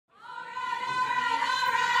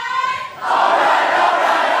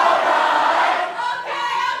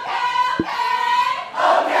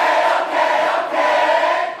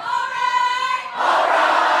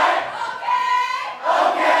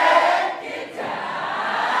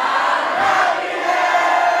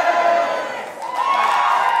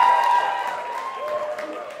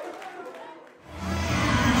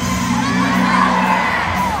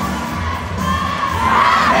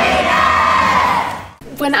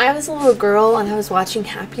I was a little girl and I was watching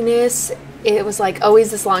Happiness, it was like always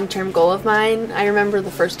this long-term goal of mine. I remember the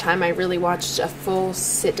first time I really watched a full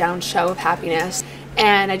sit-down show of Happiness,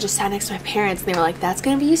 and I just sat next to my parents and they were like, that's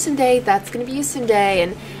gonna be you someday, that's gonna be you someday.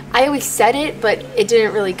 And I always said it, but it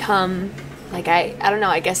didn't really come, like I don't know,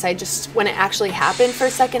 I guess I just, when it actually happened for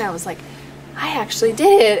a second, I was like, I actually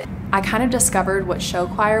did it. I kind of discovered what show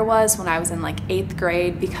choir was when I was in like 8th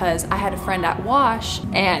grade because I had a friend at Wash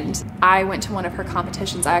and I went to one of her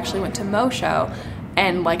competitions. I actually went to Mo Show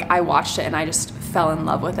and like I watched it and I just fell in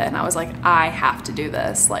love with it and I was like, I have to do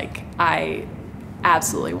this. Like I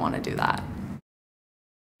absolutely want to do that.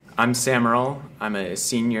 I'm Sam Earl. I'm a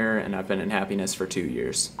senior and I've been in Happiness for 2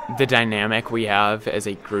 years. The dynamic we have as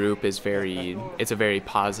a group is it's a very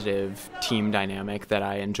positive team dynamic that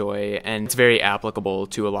I enjoy, and it's very applicable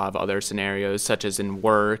to a lot of other scenarios such as in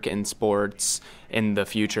work, in sports, in the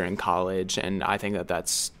future in college, and I think that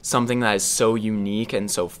that's something that is so unique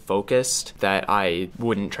and so focused that I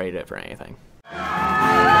wouldn't trade it for anything.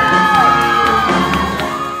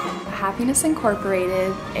 Happiness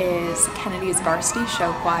Incorporated is Kennedy's varsity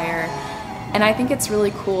show choir, and I think it's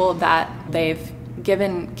really cool that they've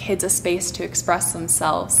given kids a space to express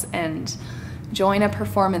themselves and join a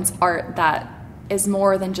performance art that is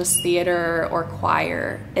more than just theater or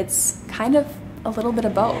choir. It's kind of a little bit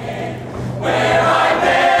of both. Where I've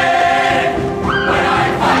been, when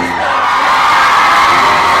I fight back.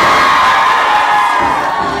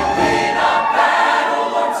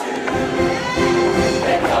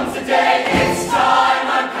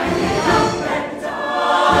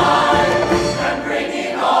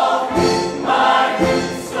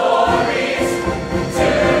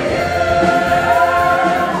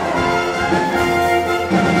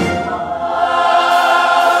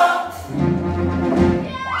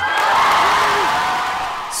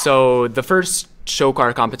 So the first show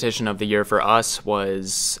choir competition of the year for us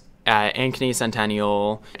was at Ankeny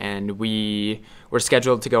Centennial, and we were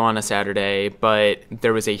scheduled to go on a Saturday, but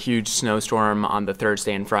there was a huge snowstorm on the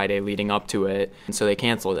Thursday and Friday leading up to it, and so they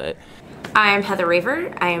canceled it. I'm Heather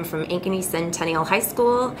Raver. I am from Ankeny Centennial High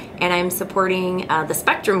School, and I'm supporting the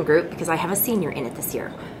Spectrum group because I have a senior in it this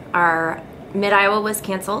year. Our Mid-Iowa was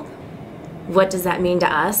canceled. What does that mean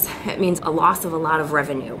to us? It means a loss of a lot of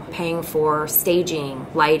revenue, paying for staging,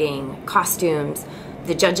 lighting, costumes,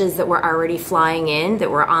 the judges that were already flying in, that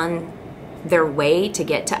were on their way to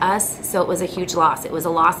get to us. So it was a huge loss. It was a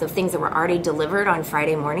loss of things that were already delivered on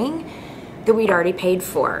Friday morning that we'd already paid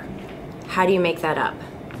for. How do you make that up?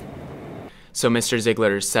 So Mr.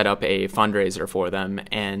 Ziegler set up a fundraiser for them,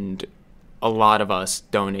 and a lot of us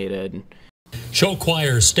donated. Show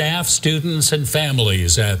choir staff, students, and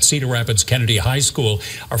families at Cedar Rapids Kennedy High School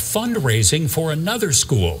are fundraising for another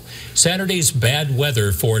school. Saturday's bad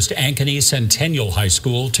weather forced Ankeny Centennial High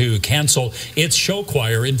School to cancel its show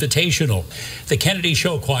choir invitational. The Kennedy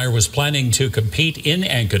Show Choir was planning to compete in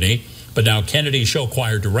Ankeny, but now Kennedy Show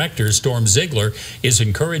Choir Director Storm Ziegler is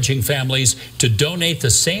encouraging families to donate the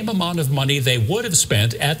same amount of money they would have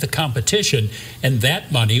spent at the competition, and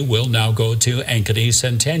that money will now go to Ankeny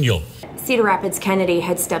Centennial. Cedar Rapids Kennedy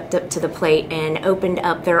had stepped up to the plate and opened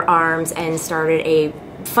up their arms and started a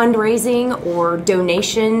fundraising or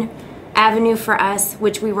donation avenue for us,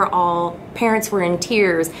 which we were all, parents were in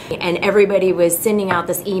tears, and everybody was sending out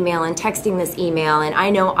this email and texting this email, and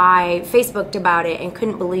I know I Facebooked about it and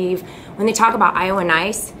couldn't believe when they talk about Iowa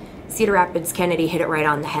Nice, Cedar Rapids Kennedy hit it right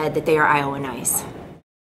on the head that they are Iowa Nice.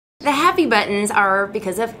 The happy buttons are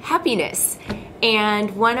because of happiness.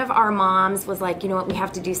 And one of our moms was like, you know what, we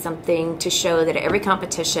have to do something to show that at every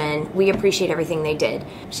competition, we appreciate everything they did.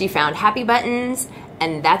 She found happy buttons,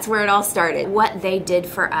 and that's where it all started. What they did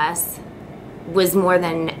for us was more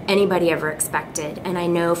than anybody ever expected. And I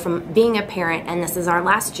know from being a parent, and this is our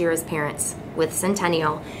last year as parents with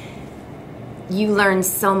Centennial, you learn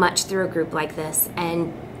so much through a group like this.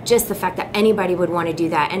 And just the fact that anybody would want to do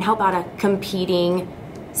that and help out a competing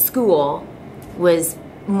school was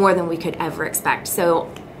more than we could ever expect.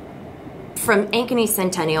 So from Ankeny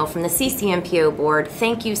Centennial, from the CCMPO board,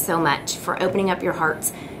 thank you so much for opening up your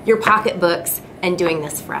hearts, your pocketbooks, and doing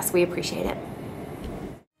this for us. We appreciate it.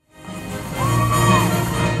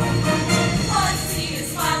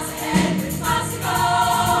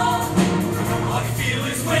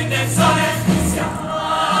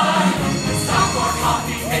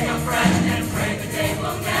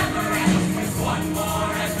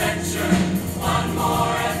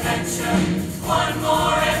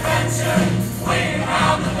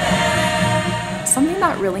 Something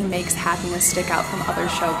that really makes Happiness stick out from other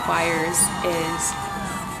show choirs is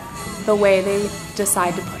the way they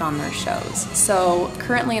decide to put on their shows. So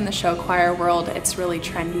currently in the show choir world, it's really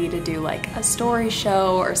trendy to do like a story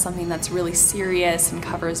show or something that's really serious and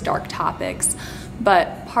covers dark topics.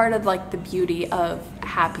 But part of like the beauty of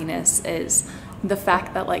Happiness is the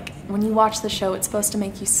fact that like when you watch the show, it's supposed to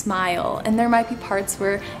make you smile, and there might be parts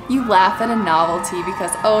where you laugh at a novelty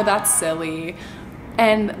because, oh, that's silly.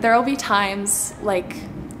 And there will be times, like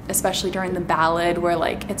especially during the ballad, where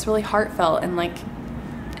like it's really heartfelt and like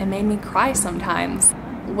it made me cry sometimes.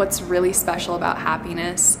 What's really special about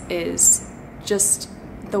Happiness is just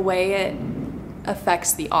the way it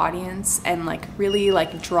affects the audience and like really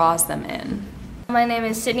like draws them in. My name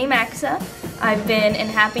is Sydney Maxa. I've been in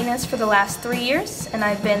Happiness for the last 3 years, and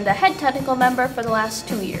I've been the head technical member for the last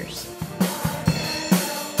 2 years.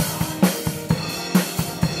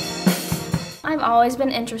 I've always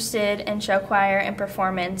been interested in show choir and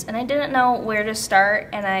performance, and I didn't know where to start,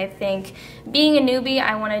 and I think being a newbie,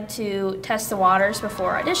 I wanted to test the waters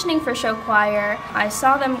before auditioning for show choir. I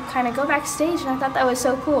saw them kind of go backstage, and I thought that was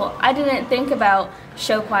so cool. I didn't think about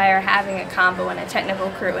show choir having a combo and a technical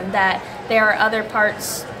crew, and that there are other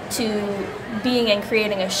parts to being and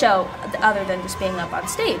creating a show other than just being up on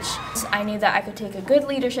stage. I knew that I could take a good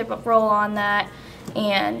leadership role on that,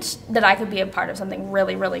 and that I could be a part of something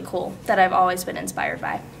really, really cool that I've always been inspired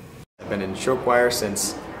by. I've been in show choir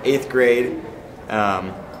since 8th grade.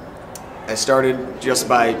 I started just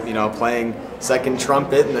by, playing second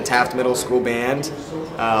trumpet in the Taft Middle School band,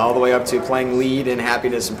 all the way up to playing lead in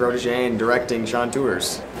Happiness and Protégé and directing Sean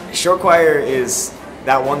Tours. Show choir is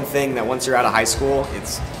that one thing that once you're out of high school,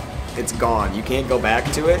 it's gone. You can't go back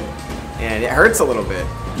to it, and it hurts a little bit.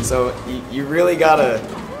 So you really gotta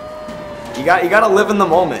live in the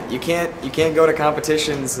moment. You can't go to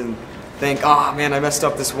competitions and think, oh man, I messed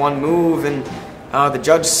up this one move and the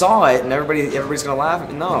judge saw it and everybody's gonna laugh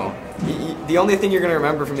at me. No, the only thing you're gonna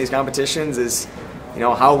remember from these competitions is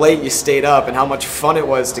how late you stayed up and how much fun it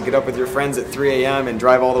was to get up with your friends at 3 a.m. and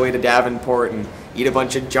drive all the way to Davenport and eat a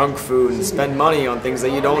bunch of junk food and spend money on things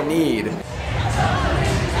that you don't need.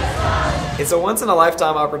 It's a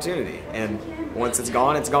once-in-a-lifetime opportunity, and once it's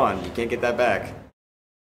gone, it's gone. You can't get that back.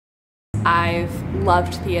 I've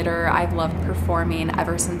loved theater, I've loved performing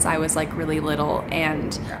ever since I was like really little,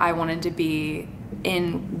 and I wanted to be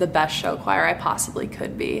in the best show choir I possibly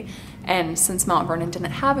could be. And since Mount Vernon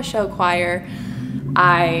didn't have a show choir,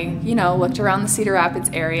 I, looked around the Cedar Rapids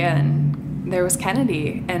area and there was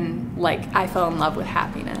Kennedy, and like I fell in love with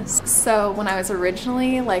Happiness. So when I was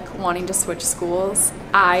originally like wanting to switch schools,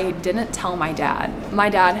 I didn't tell my dad. My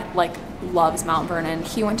dad like loves Mount Vernon.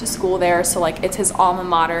 He went to school there, so like it's his alma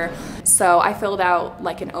mater. So I filled out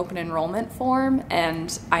like an open enrollment form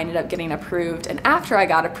and I ended up getting approved. And after I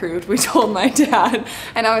got approved, we told my dad,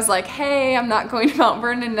 and I was like, hey, I'm not going to Mount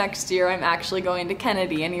Vernon next year, I'm actually going to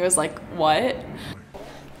Kennedy. And he was like, what?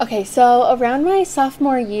 Okay, so around my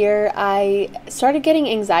sophomore year, I started getting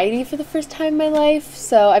anxiety for the first time in my life.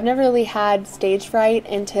 So I've never really had stage fright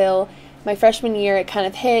until my freshman year. It kind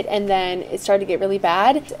of hit, and then it started to get really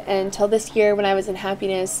bad. Until this year, when I was in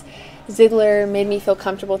Happiness, Ziegler made me feel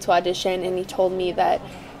comfortable to audition, and he told me that,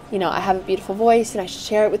 I have a beautiful voice and I should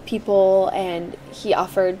share it with people, and he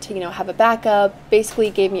offered to, have a backup, basically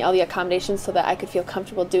gave me all the accommodations so that I could feel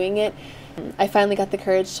comfortable doing it. I finally got the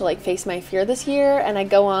courage to face my fear this year, and I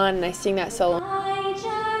go on and I sing that solo. I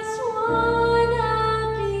just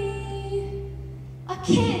wanna be a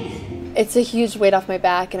kid. It's a huge weight off my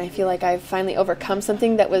back, and I feel like I've finally overcome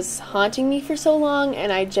something that was haunting me for so long,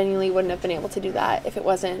 and I genuinely wouldn't have been able to do that if it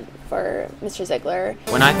wasn't for Mr. Ziegler.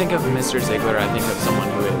 When I think of Mr. Ziegler, I think of someone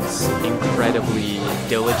who is incredibly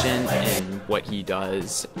diligent in what he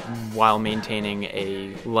does while maintaining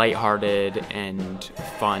a lighthearted and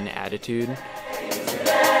fun attitude. I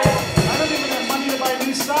don't even have money to buy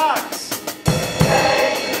new socks.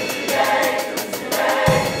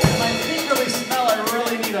 My feet really smell, I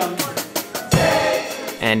really need them.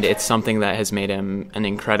 And it's something that has made him an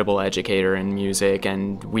incredible educator in music,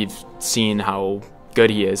 and we've seen how good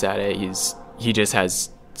he is at it. He just has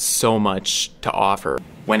so much to offer.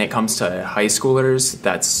 When it comes to high schoolers,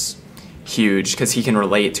 that's huge because he can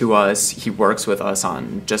relate to us. He works with us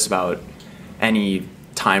on just about any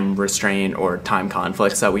time restraint or time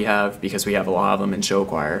conflicts that we have, because we have a lot of them in show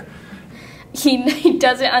choir. He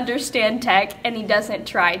doesn't understand tech, and he doesn't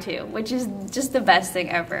try to, which is just the best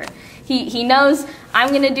thing ever. He knows I'm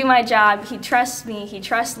going to do my job. He trusts me. He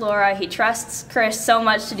trusts Laura. He trusts Chris so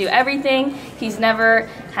much to do everything. He's never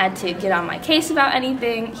had to get on my case about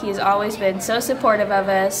anything. He's always been so supportive of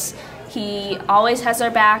us. He always has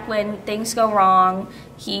our back when things go wrong.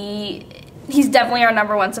 He he's definitely our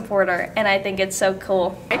 #1 supporter, and I think it's so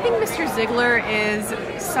cool. I think Mr. Ziegler is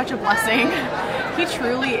such a blessing. He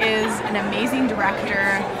truly is an amazing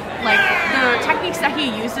director. Like, the techniques that he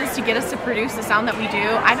uses to get us to produce the sound that we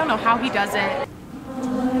do, I don't know how he does it. I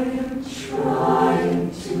am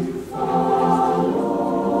trying to follow.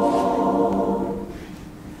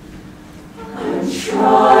 I'm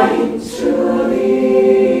trying to lead.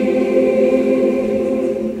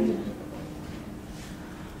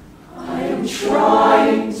 I am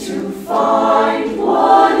trying to find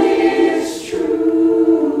what is true.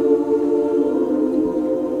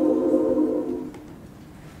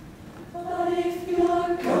 But if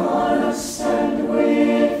you're gonna stand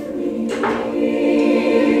with me,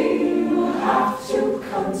 you have to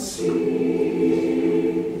concede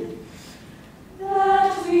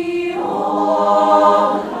that we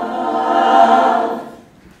all have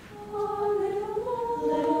a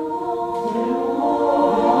little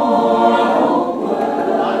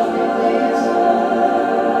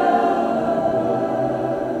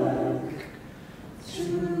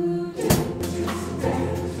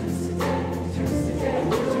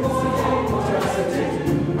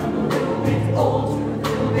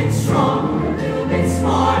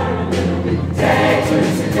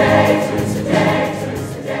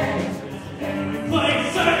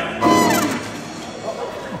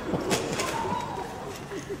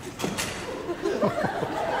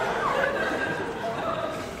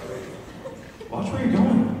Watch where you're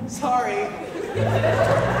going. Sorry.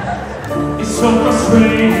 It's so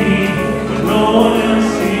frustrating when no one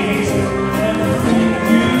else sees everything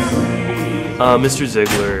you see. Mr.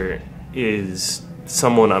 Ziegler is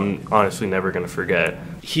someone I'm honestly never going to forget.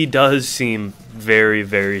 He does seem very,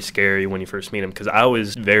 very scary when you first meet him, because I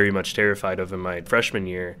was very much terrified of him my freshman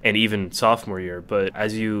year and even sophomore year. But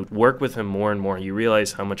as you work with him more and more, you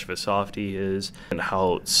realize how much of a softie he is and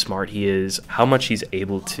how smart he is, how much he's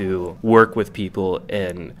able to work with people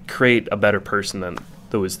and create a better person than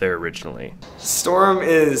that was there originally. Storm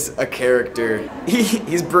is a character.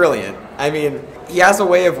 He's brilliant. I mean, he has a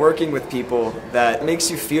way of working with people that makes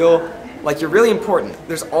you feel like you're really important.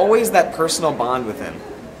 There's always that personal bond with him.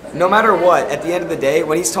 No matter what, at the end of the day,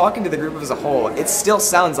 when he's talking to the group as a whole, it still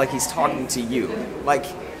sounds like he's talking to you. Like,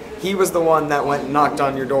 he was the one that went and knocked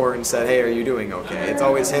on your door and said, hey, are you doing okay? It's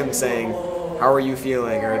always him saying, how are you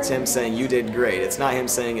feeling? Or it's him saying, you did great. It's not him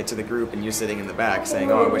saying it to the group and you sitting in the back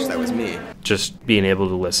saying, oh, I wish that was me. Just being able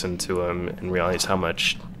to listen to him and realize how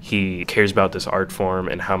much he cares about this art form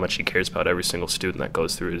and how much he cares about every single student that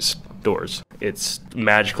goes through his doors. It's a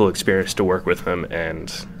magical experience to work with him,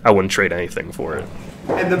 and I wouldn't trade anything for it.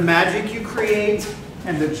 And the magic you create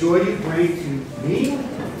and the joy you bring to me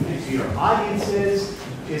and to your audiences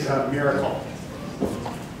is a miracle.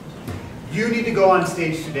 You need to go on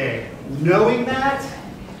stage today knowing that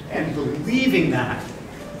and believing that,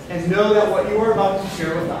 and know that what you are about to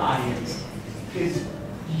share with the audience is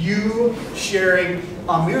you sharing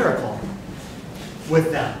a miracle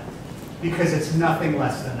with them, because it's nothing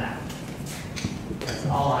less than that. That's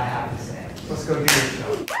all I have to say. Let's go do this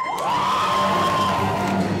show.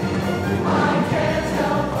 I can't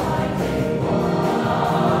help finding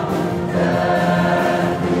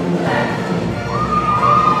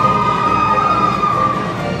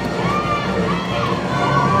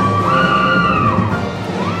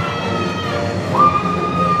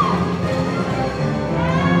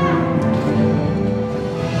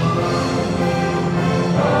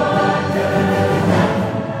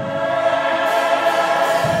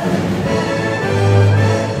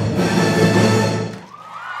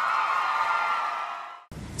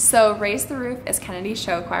So Raise the Roof is Kennedy's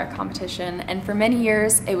show choir competition, and for many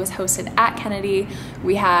years it was hosted at Kennedy.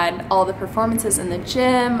 We had all the performances in the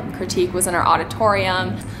gym, critique was in our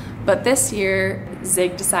auditorium, but this year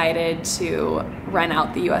Zig decided to rent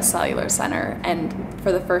out the US Cellular Center, and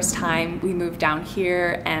for the first time we moved down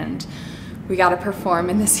here and we got to perform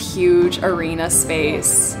in this huge arena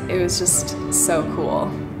space. It was just so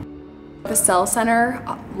cool. The Cell Center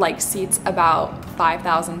seats about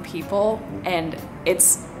 5,000 people, and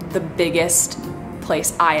it's the biggest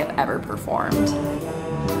place I have ever performed.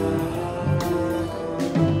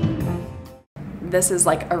 This is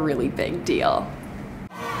like a really big deal.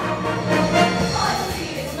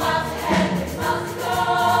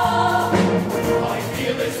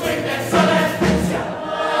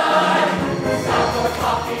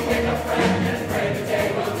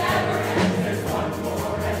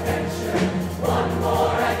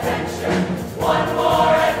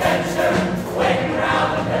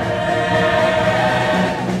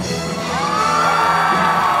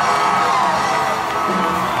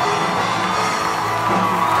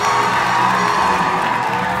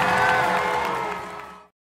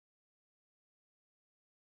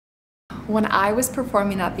 When I was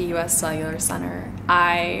performing at the U.S. Cellular Center,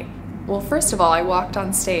 well, first of all, I walked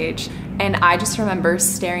on stage and I just remember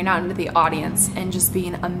staring out into the audience and just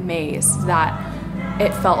being amazed that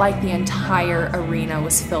it felt like the entire arena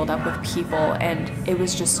was filled up with people, and it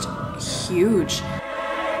was just huge.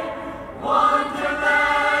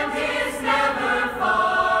 Wonderland is never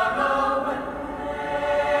far away.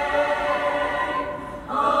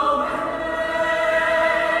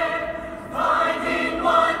 Finding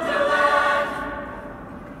Wonderland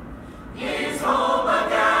is home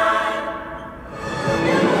again.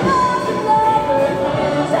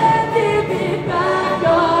 And give it back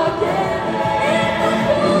again.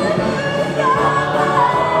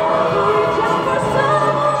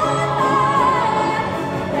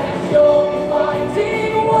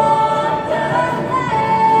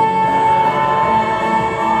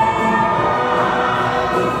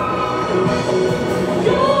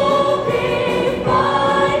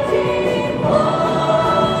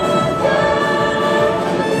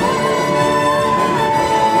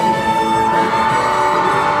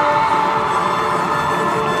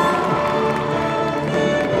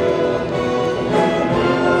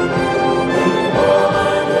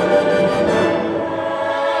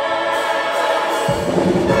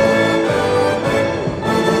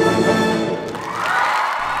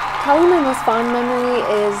 Probably my most fond memory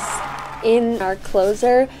is in our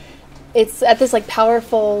closer. It's at this like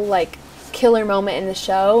powerful like killer moment in the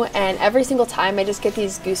show, and every single time I just get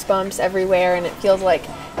these goosebumps everywhere, and it feels like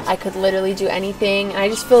I could literally do anything, and I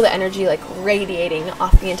just feel the energy like radiating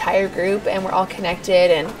off the entire group, and we're all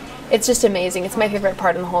connected, and it's just amazing. It's my favorite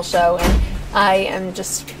part in the whole show, and I am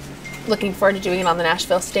just looking forward to doing it on the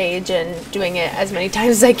Nashville stage and doing it as many times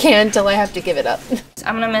as I can till I have to give it up.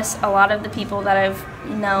 I'm going to miss a lot of the people that I've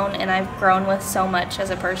known and I've grown with so much as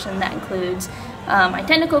a person. That includes my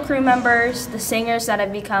technical crew members, the singers that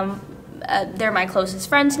have become, they're my closest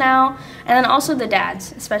friends now, and then also the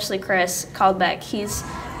dads, especially Chris Caldbeck. He's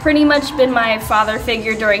pretty much been my father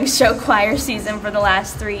figure during show choir season for the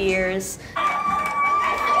last 3 years.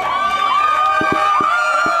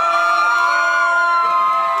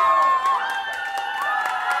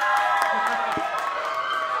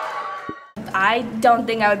 I don't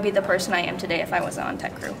think I would be the person I am today if I wasn't on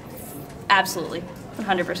tech crew. Absolutely,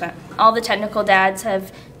 100%. All the technical dads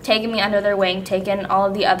have taken me under their wing, taken all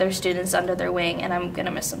of the other students under their wing, and I'm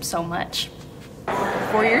gonna miss them so much.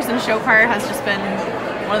 4 years in show choir has just been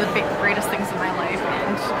one of the greatest things in my life,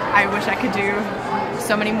 and I wish I could do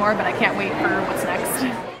so many more, but I can't wait for what's next.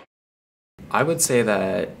 I would say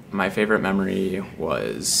that my favorite memory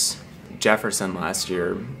was Jefferson last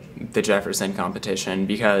year, the Jefferson competition,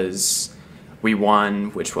 because we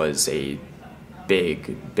won, which was a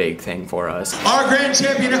big thing for us. Our grand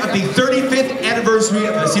champion of the 35th anniversary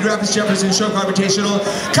of the Cedar Rapids Jefferson Show Competitional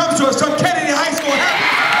comes to us from Kennedy High School.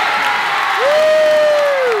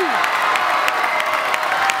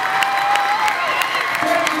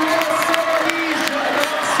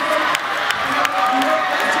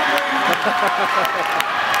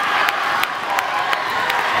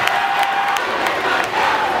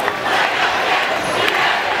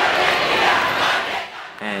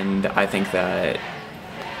 And I think that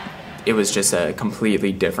it was just a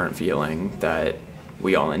completely different feeling that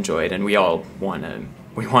we all enjoyed, and we all want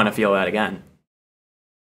to feel that again.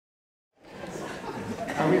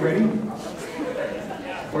 Are we ready?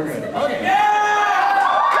 We're good. Okay.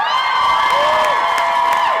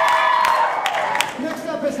 Next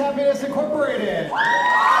up is Happiness Incorporated.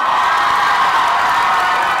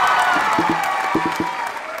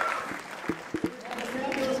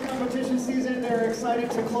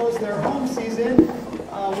 Excited to close their home season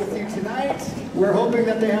with you tonight. We're hoping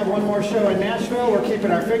that they have one more show in Nashville. We're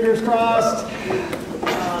keeping our fingers crossed.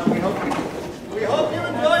 We hope you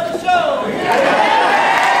enjoyed the show.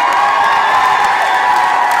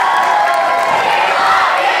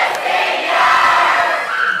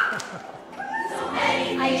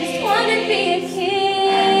 I just want to be a kid.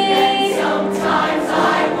 And sometimes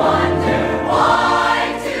I wonder,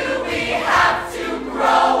 why do we have to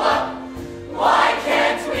grow up? Why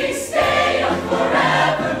can't we stay young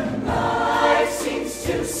forever? Life seems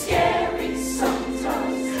too scary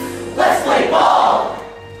sometimes. Let's play ball.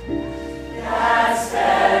 That's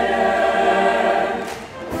better.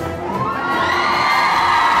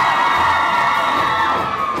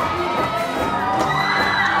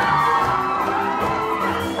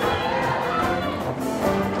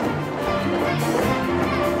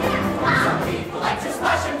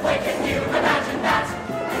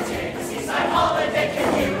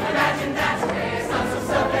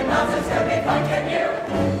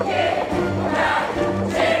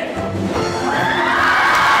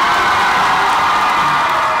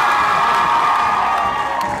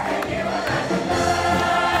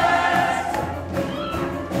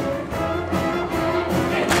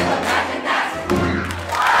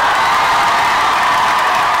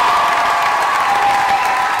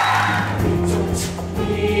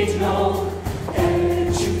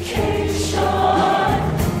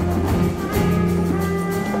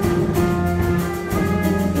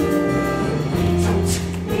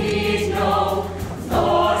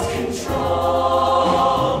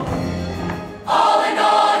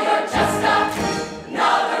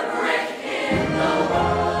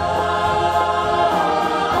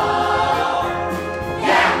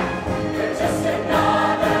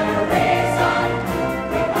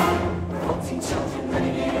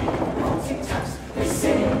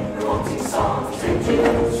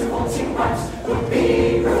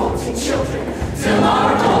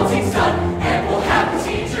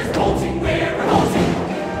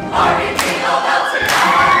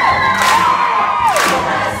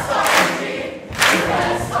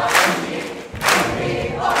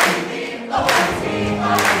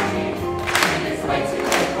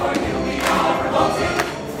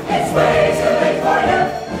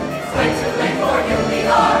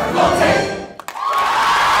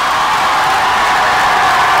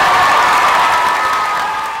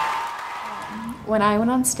 When I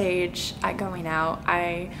went on stage at Going Out,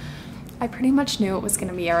 I pretty much knew it was going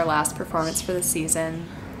to be our last performance for the season.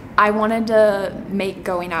 I wanted to make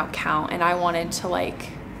Going Out count, and I wanted to like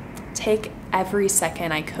take every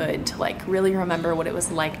second I could to like really remember what it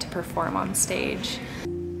was like to perform on stage.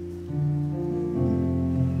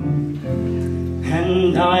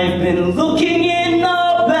 And I've been looking in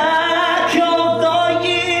the back of the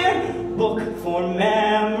yearbook for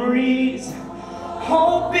memories,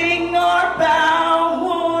 hoping our bound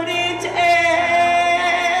wouldn't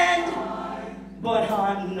end. But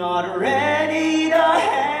I'm not ready to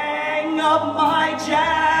hang up my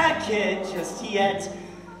jacket just yet.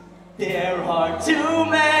 There are too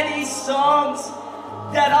many songs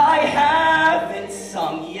that I haven't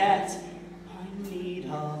sung yet. I need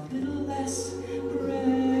a little less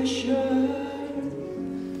pressure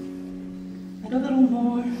and a little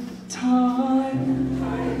more time.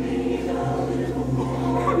 I need a little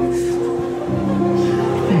more time.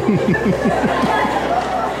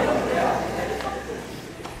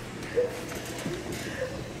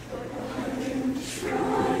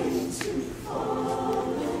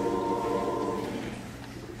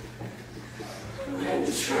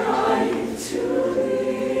 Trying to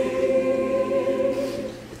leave.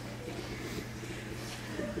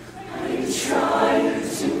 I'm trying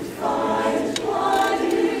to find what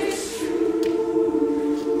is true.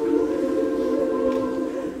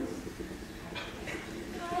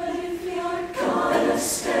 But if you're gonna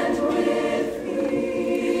stand with me,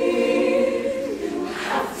 you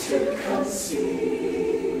have to concede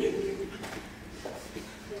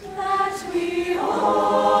that we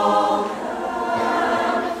all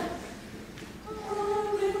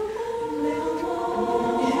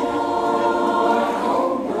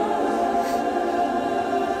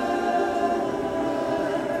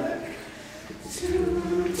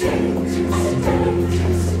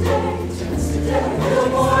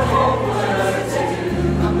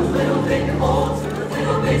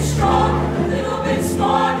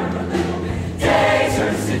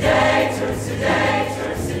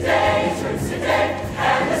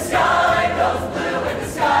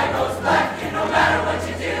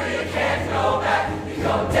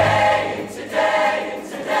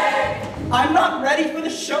I'm not ready for the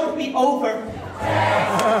show to be over.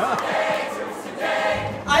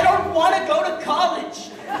 I don't want to go to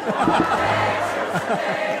college.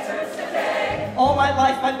 All my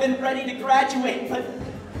life I've been ready to graduate, but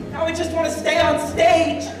now I just want to stay on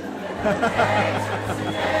stage.